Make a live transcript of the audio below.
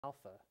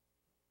alpha.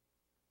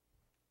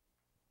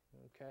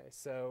 Okay,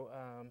 so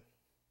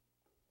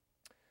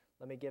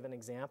let me give an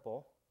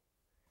example.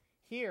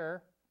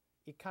 Here,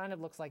 it kind of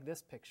looks like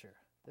this picture.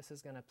 This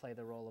is going to play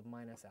the role of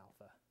minus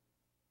alpha.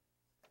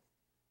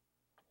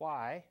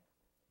 Why?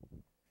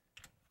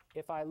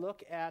 If I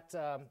look at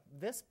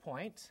this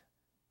point,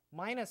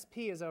 minus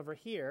p is over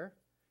here,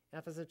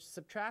 and if I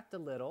subtract a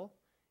little,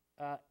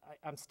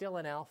 I'm still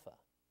in alpha.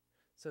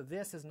 So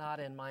this is not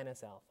in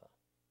minus alpha.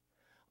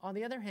 On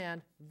the other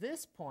hand,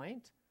 this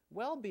point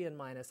will be in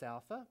minus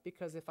alpha,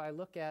 because if I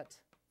look at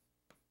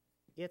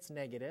its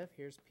negative,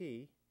 here's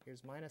p,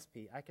 here's minus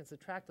p, I can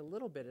subtract a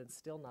little bit and it's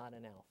still not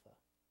in alpha.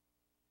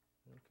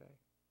 Okay,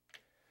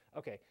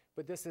 okay,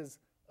 but this is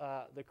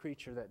the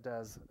creature that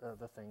does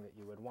the thing that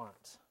you would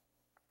want.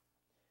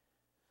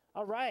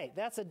 All right,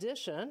 that's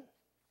addition.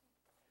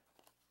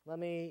 Let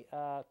me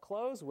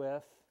close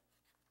with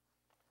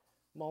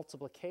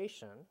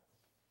multiplication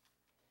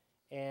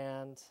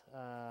and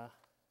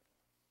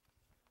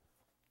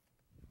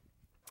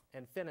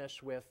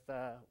finish with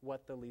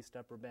what the least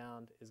upper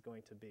bound is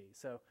going to be.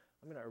 So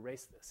I'm going to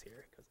erase this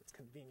here because it's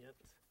convenient.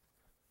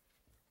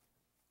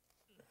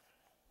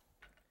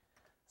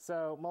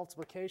 So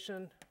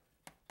multiplication,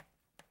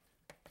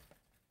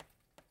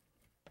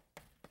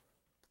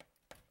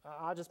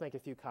 I'll just make a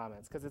few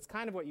comments because it's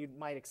kind of what you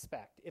might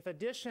expect. If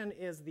addition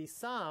is the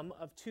sum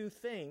of two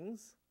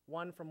things,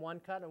 one from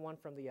one cut and one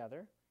from the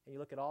other, and you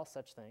look at all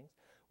such things,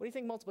 what do you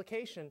think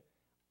multiplication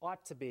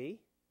ought to be?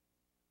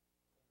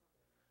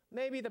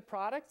 Maybe the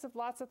products of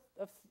lots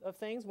of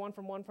things, one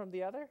from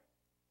the other.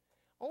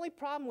 Only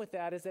problem with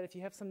that is that if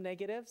you have some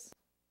negatives,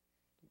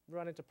 you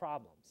run into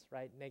problems,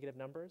 right? Negative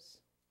numbers.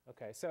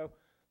 Okay, so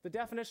the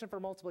definition for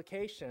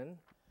multiplication,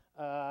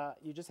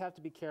 you just have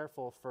to be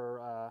careful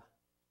for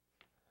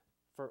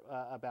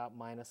about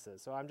minuses.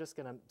 So I'm just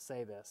going to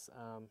say this.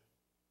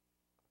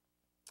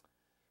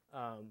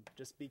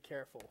 Just be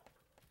careful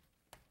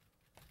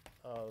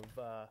of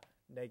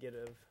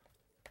negative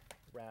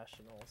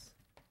rationals,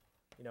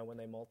 you know, when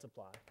they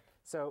multiply.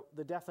 So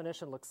the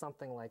definition looks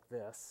something like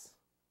this.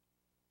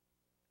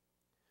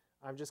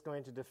 I'm just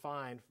going to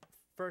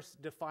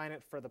first define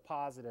it for the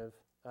positive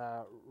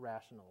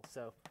rationals.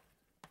 So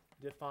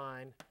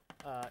define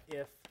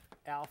if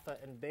alpha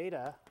and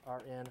beta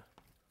are in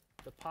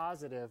the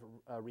positive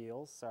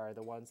reals, sorry,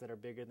 the ones that are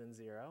bigger than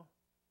 0,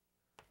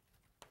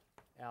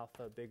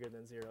 alpha bigger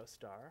than 0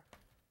 star.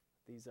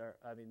 These are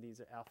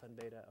alpha and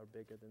beta are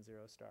bigger than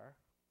 0 star.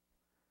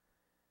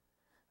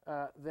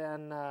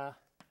 Then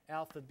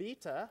alpha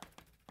beta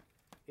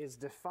is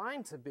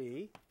defined to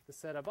be the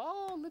set of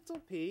all little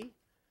p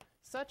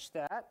such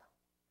that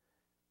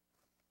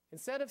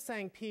instead of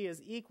saying p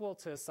is equal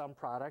to some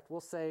product, we'll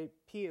say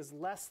p is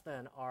less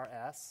than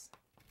rs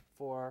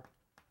for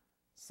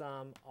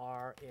some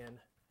r in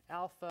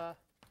alpha,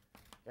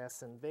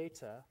 s in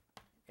beta,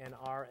 and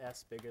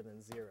rs bigger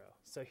than 0.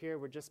 So here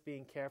we're just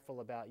being careful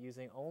about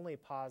using only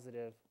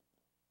positive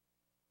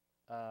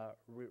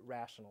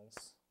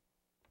rationals.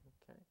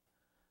 Okay.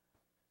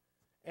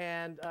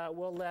 And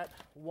we'll let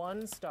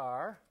 1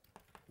 star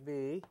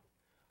be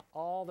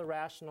all the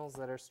rationals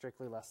that are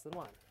strictly less than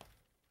 1.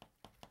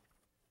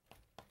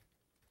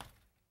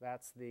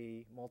 That's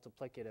the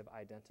multiplicative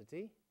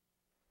identity.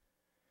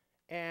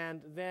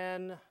 And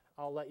then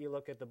I'll let you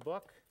look at the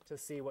book to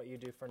see what you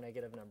do for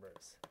negative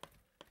numbers.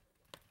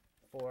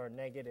 For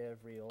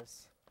negative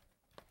reals,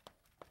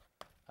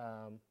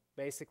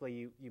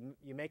 basically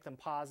you make them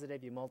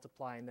positive, you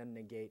multiply, and then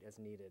negate as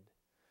needed.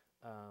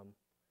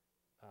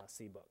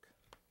 See book.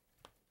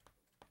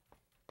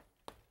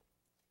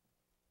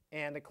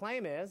 And the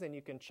claim is, and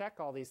you can check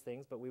all these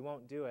things, but we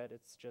won't do it,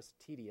 it's just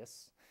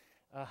tedious,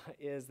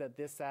 is that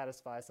this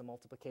satisfies the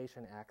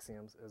multiplication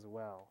axioms as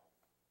well.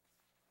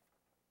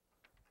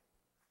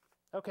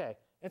 Okay,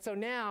 and so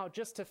now,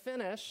 just to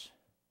finish,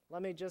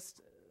 let me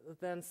just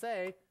then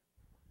say,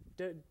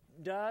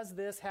 does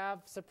this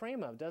have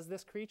suprema? Does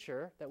this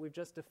creature that we've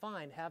just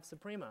defined have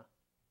suprema?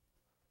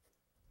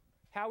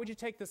 How would you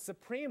take the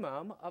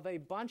supremum of a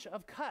bunch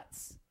of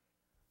cuts?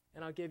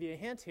 And I'll give you a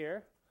hint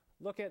here.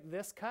 Look at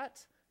this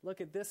cut. Look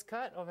at this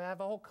cut. Oh, I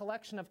have a whole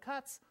collection of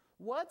cuts.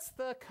 What's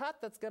the cut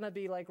that's going to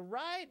be like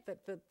right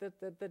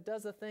that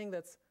does a thing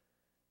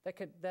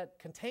that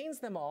contains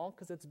them all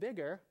because it's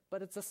bigger,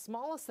 but it's the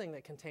smallest thing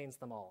that contains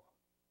them all?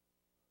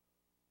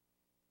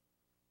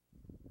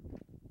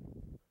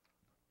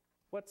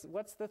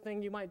 What's the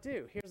thing you might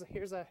do?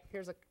 Here's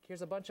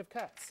a bunch of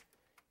cuts.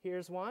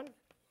 Here's one.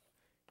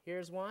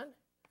 Here's one.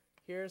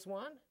 Here's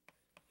one.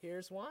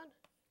 Here's one.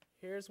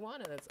 Here's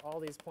one, and it's all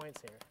these points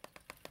here.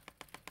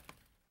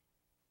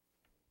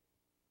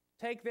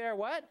 Take their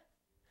what?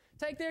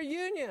 Take their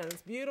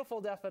unions.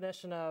 Beautiful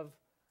definition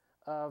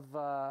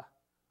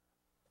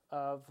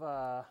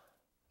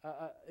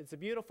it's a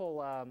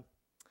beautiful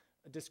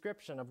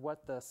description of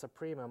what the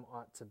supremum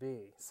ought to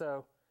be.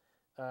 So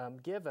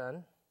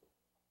given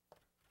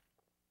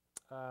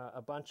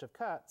a bunch of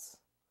cuts,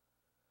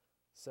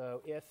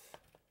 so if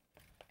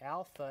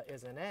alpha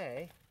is an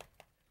A,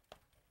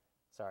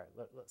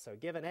 so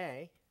given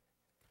A,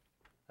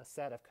 a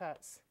set of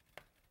cuts,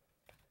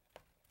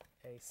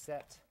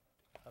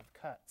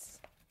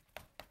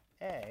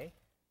 A,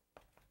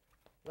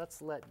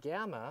 let's let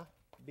gamma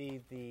be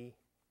the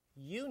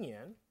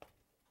union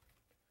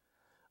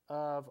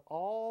of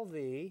all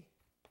the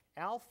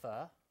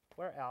alpha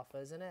where alpha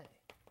is an A.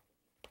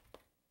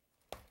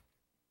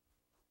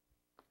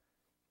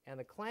 And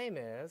the claim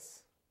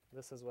is,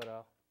 this is what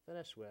I'll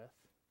finish with,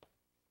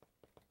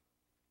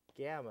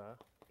 gamma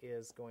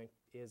is going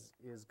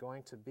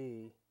to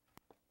be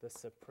the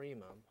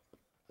supremum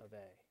of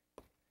A.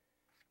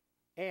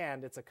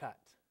 And it's a cut.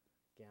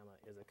 Gamma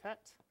is a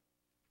cut,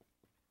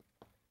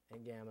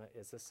 and gamma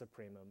is the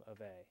supremum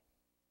of A.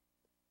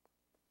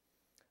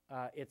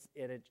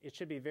 It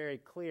should be very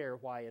clear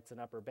why it's an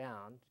upper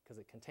bound, because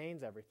it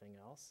contains everything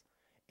else,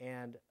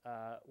 and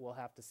we'll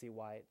have to see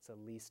why it's a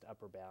least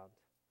upper bound.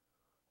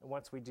 And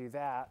once we do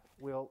that,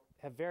 we'll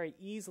have very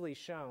easily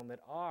shown that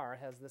R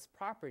has this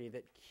property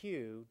that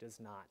Q does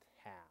not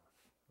have.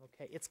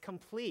 Okay? It's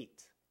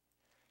complete,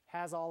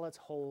 has all its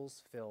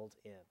holes filled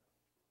in.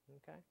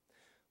 Okay?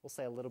 We'll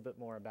say a little bit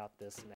more about this next.